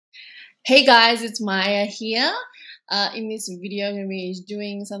Hey guys, it's Maya here. In this video, I'm going to be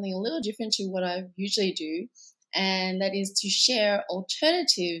doing something a little different to what I usually do, and that is to share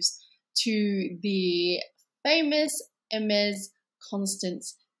alternatives to the famous Hermes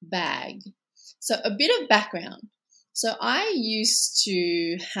CONSTANCE bag. So a bit of background. So I used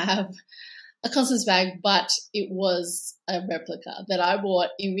to have a CONSTANCE bag, but it was a replica that I bought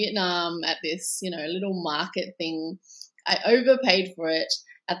in Vietnam at this, little market thing. I overpaid for it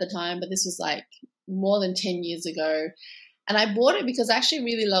at the time, but this was like more than 10 years ago. And I bought it because I actually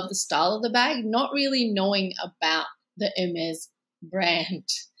really love the style of the bag, not really knowing about the Hermes brand.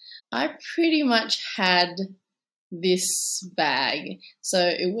 I pretty much had this bag. So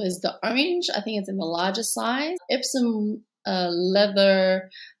it was the orange, I think it's in the larger size, Epsom leather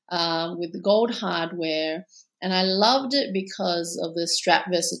with gold hardware. And I loved it because of the strap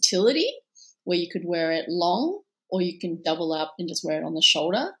versatility, where you could wear it long or you can double up and just wear it on the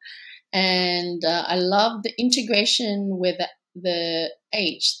shoulder. And I love the integration where the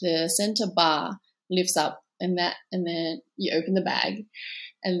H, the center bar, lifts up, and then you open the bag,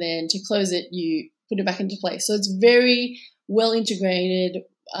 and then to close it, you put it back into place. So it's very well integrated,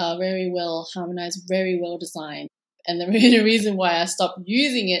 very well harmonized, very well designed. And the reason why I stopped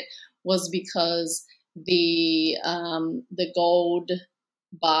using it was because the gold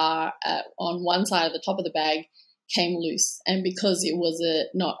bar on one side of the top of the bag came loose, and because it was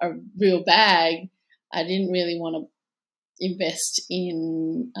not a real bag, I didn't really want to invest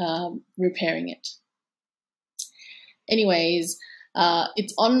in repairing it. Anyways,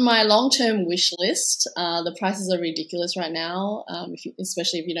 it's on my long-term wish list. The prices are ridiculous right now,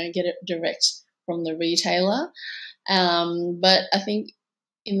 especially if you don't get it direct from the retailer. But I think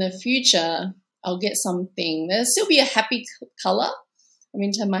in the future, I'll get something. There'll still be a happy color. I'm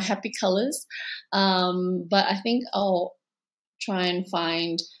into my happy colors. But I think I'll try and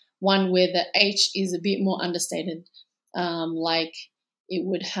find one where the H is a bit more understated, like it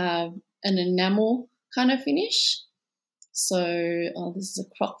would have an enamel kind of finish. So, this is a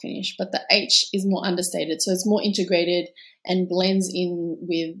croc finish, but the H is more understated. So it's more integrated and blends in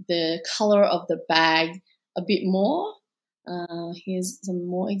with the color of the bag a bit more. Here's some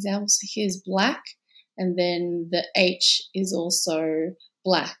more examples. Here's black, and then the H is also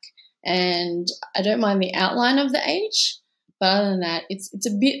black. And I don't mind the outline of the H, but other than that, it's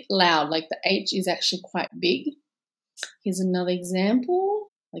a bit loud. Like the H is actually quite big. Here's another example,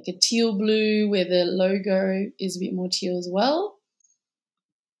 like a teal blue where the logo is a bit more teal as well.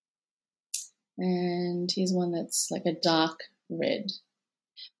 And here's one that's like a dark red.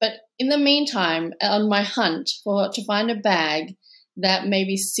 But in the meantime, on my hunt to find a bag that may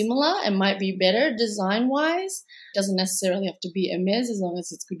be similar and might be better design-wise, doesn't necessarily have to be Hermes as long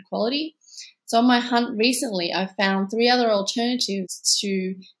as it's good quality. So on my hunt recently, I found 3 other alternatives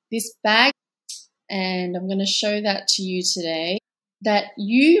to this bag, and I'm going to show that to you today that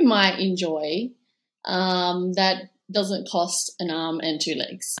you might enjoy, that doesn't cost an arm and 2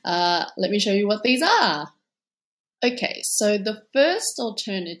 legs. Let me show you what these are. Okay, so the first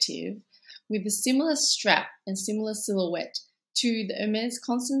alternative with a similar strap and similar silhouette to the Hermes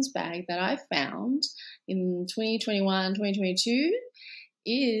CONSTANCE bag that I found in 2021, 2022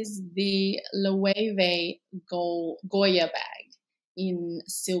 is the loewe Goya bag in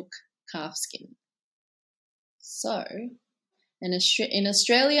silk calfskin. So in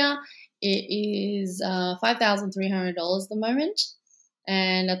Australia, it is $5,300 at the moment,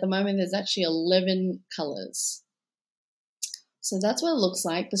 and at the moment there's actually 11 colors. So that's what it looks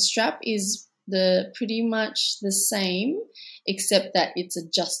like. The strap is pretty much the same, except that it's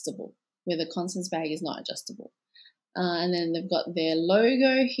adjustable, where the CONSTANCE bag is not adjustable. And then they've got their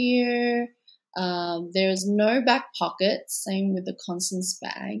logo here. There's no back pocket, same with the CONSTANCE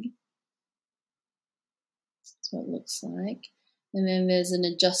bag. That's what it looks like. And then there's an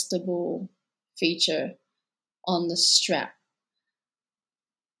adjustable feature on the strap.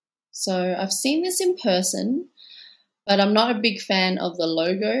 So I've seen this in person, but I'm not a big fan of the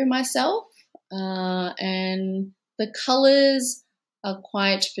logo myself. And the colors are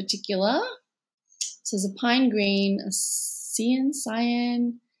quite particular. So there's a pine green, a cyan, it's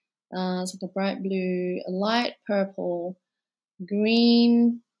like a bright blue, a light purple,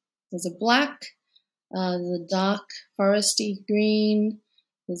 green, there's a black, there's a dark foresty green,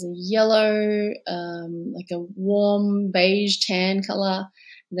 there's a yellow, like a warm beige tan color,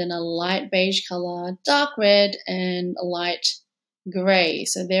 then a light beige color, dark red, and a light grey.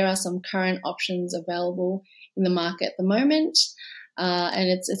 So there are some current options available in the market at the moment. And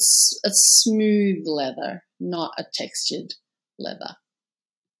it's a smooth leather, not a textured leather.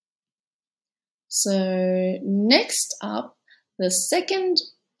 So next up, the second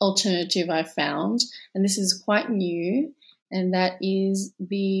alternative I found, and this is quite new, and that is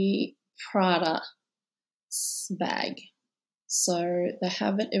the Prada bag. So they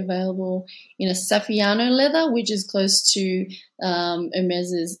have it available in a Saffiano leather, which is close to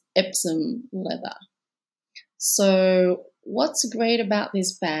Hermes's Epsom leather. So what's great about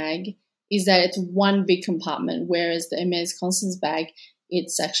this bag is that it's one big compartment, whereas the Hermes CONSTANCE bag,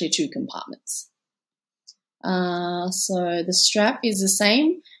 it's actually 2 compartments. So the strap is the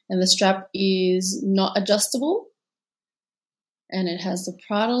same, and the strap is not adjustable, and it has the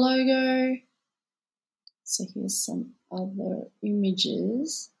Prada logo. So here's some other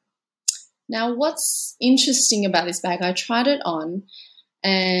images. Now, what's interesting about this bag, I tried it on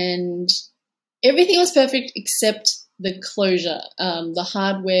and everything was perfect except the closure, the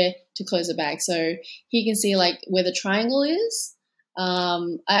hardware to close the bag. So here you can see like where the triangle is.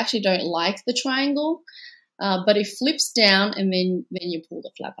 I actually don't like the triangle, but it flips down and then you pull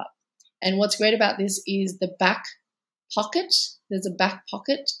the flap up. And what's great about this is the back pocket. There's a back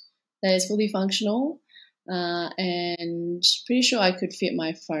pocket that is fully functional, and pretty sure I could fit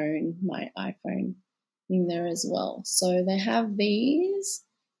my iPhone in there as well. So they have these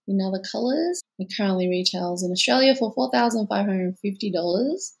in other colours. It currently retails in Australia for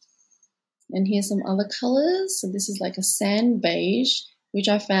 $4,550. And here's some other colours. So this is like a sand beige, which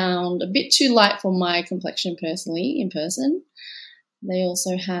I found a bit too light for my complexion personally in person. They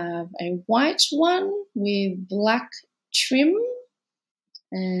also have a white one with black trim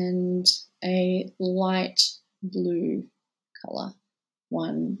and a light blue colour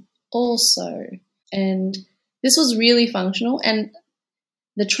one also. And this was really functional, and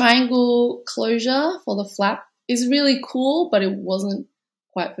the triangle closure for the flap is really cool, but it wasn't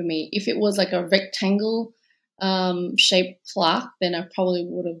quite for me. If it was like a rectangle shaped plaque, then I probably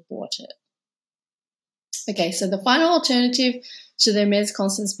would have bought it. Okay, so the final alternative to the Hermes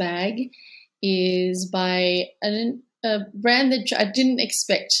CONSTANCE bag is by a brand that I didn't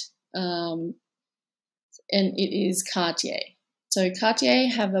expect, and it is Cartier. So Cartier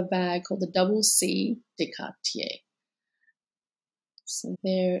have a bag called the Double C de Cartier. So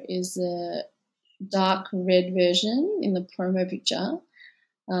there is a dark red version in the promo picture,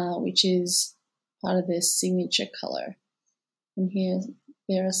 which is part of their signature color. And here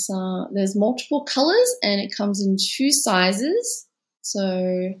there's multiple colors, and it comes in 2 sizes.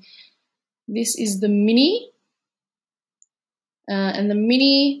 So this is the mini, and the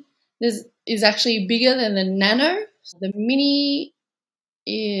mini is actually bigger than the nano. The mini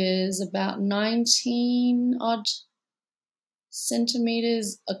is about 19 odd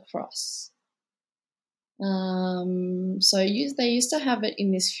centimeters across. So they used to have it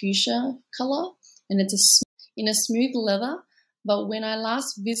in this fuchsia color, and it's in a smooth leather. But when I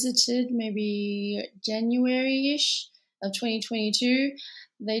last visited, maybe January-ish of 2022,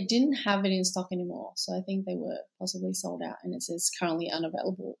 they didn't have it in stock anymore. So I think they were possibly sold out, and it says currently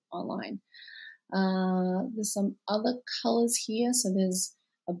unavailable online. There's some other colors here. So there's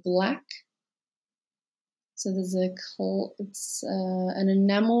a black. So there's an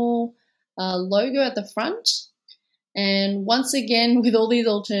enamel logo at the front. And once again, with all these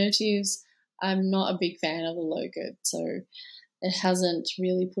alternatives, I'm not a big fan of the logo. So it hasn't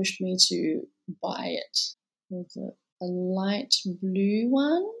really pushed me to buy it. There's a light blue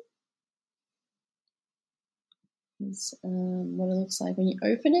one. It's what it looks like when you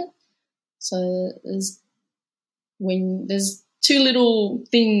open it. So there's 2 little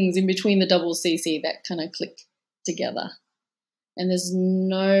things in between the double CC that kind of click together. And there's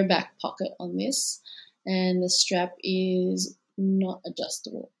no back pocket on this, and the strap is not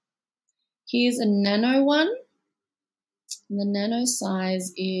adjustable. Here's a nano one. And the nano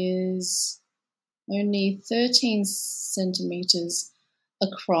size is only 13 centimeters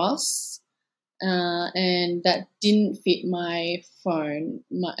across, and that didn't fit my phone.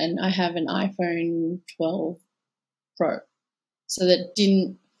 And I have an iPhone 12 Pro, so that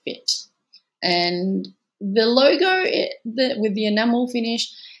didn't fit. And the logo with the enamel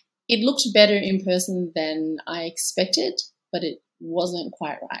finish, it looked better in person than I expected, but it wasn't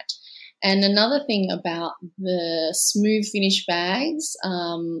quite right. And another thing about the smooth finish bags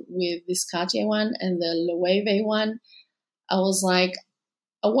with this Cartier one and the Loewe one, I was like,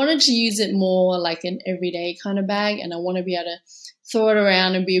 I wanted to use it more like an everyday kind of bag, and I want to be able to throw it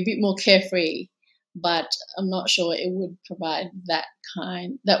around and be a bit more carefree. But I'm not sure it would provide that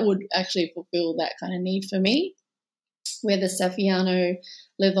would actually fulfill that kind of need for me, where the Saffiano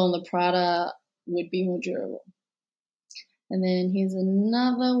leather on the Prada would be more durable. And then here's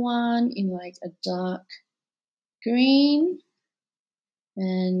another one in like a dark green.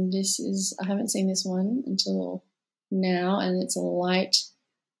 And I haven't seen this one until now, and it's a light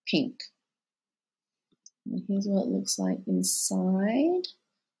pink. And here's what it looks like inside.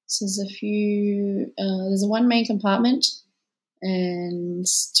 So there's there's one main compartment and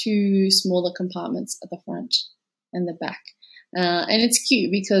two smaller compartments at the front and the back. And it's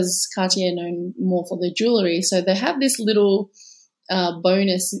cute because Cartier are known more for their jewelry. So they have this little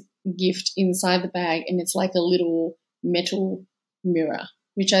bonus gift inside the bag, and it's like a little metal mirror,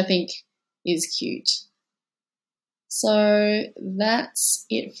 which I think is cute. So that's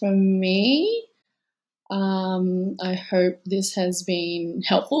it from me. I hope this has been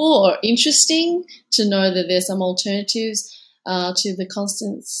helpful or interesting to know that there's some alternatives to the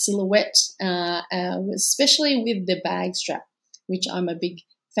Constance silhouette, especially with the bag strap, which I'm a big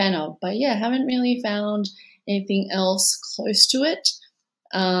fan of. But yeah, haven't really found anything else close to it.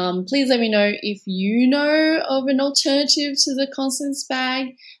 Please let me know if you know of an alternative to the Constance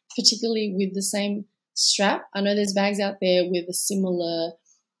bag, particularly with the same strap. I know there's bags out there with a similar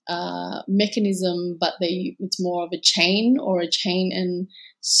mechanism, but it's more of a chain or a chain and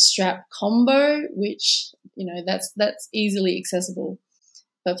strap combo, which, you know, that's easily accessible.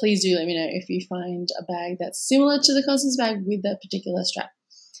 But please do let me know if you find a bag that's similar to the Constance bag with that particular strap.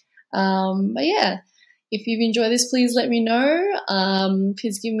 But yeah, if you've enjoyed this, please let me know.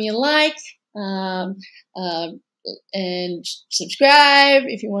 Please give me a like and subscribe.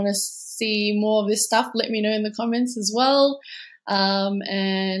 If you want to see more of this stuff, let me know in the comments as well.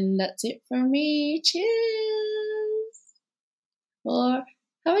 And that's it from me. Cheers. Or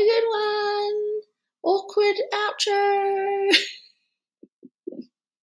have a good one. Awkward outro.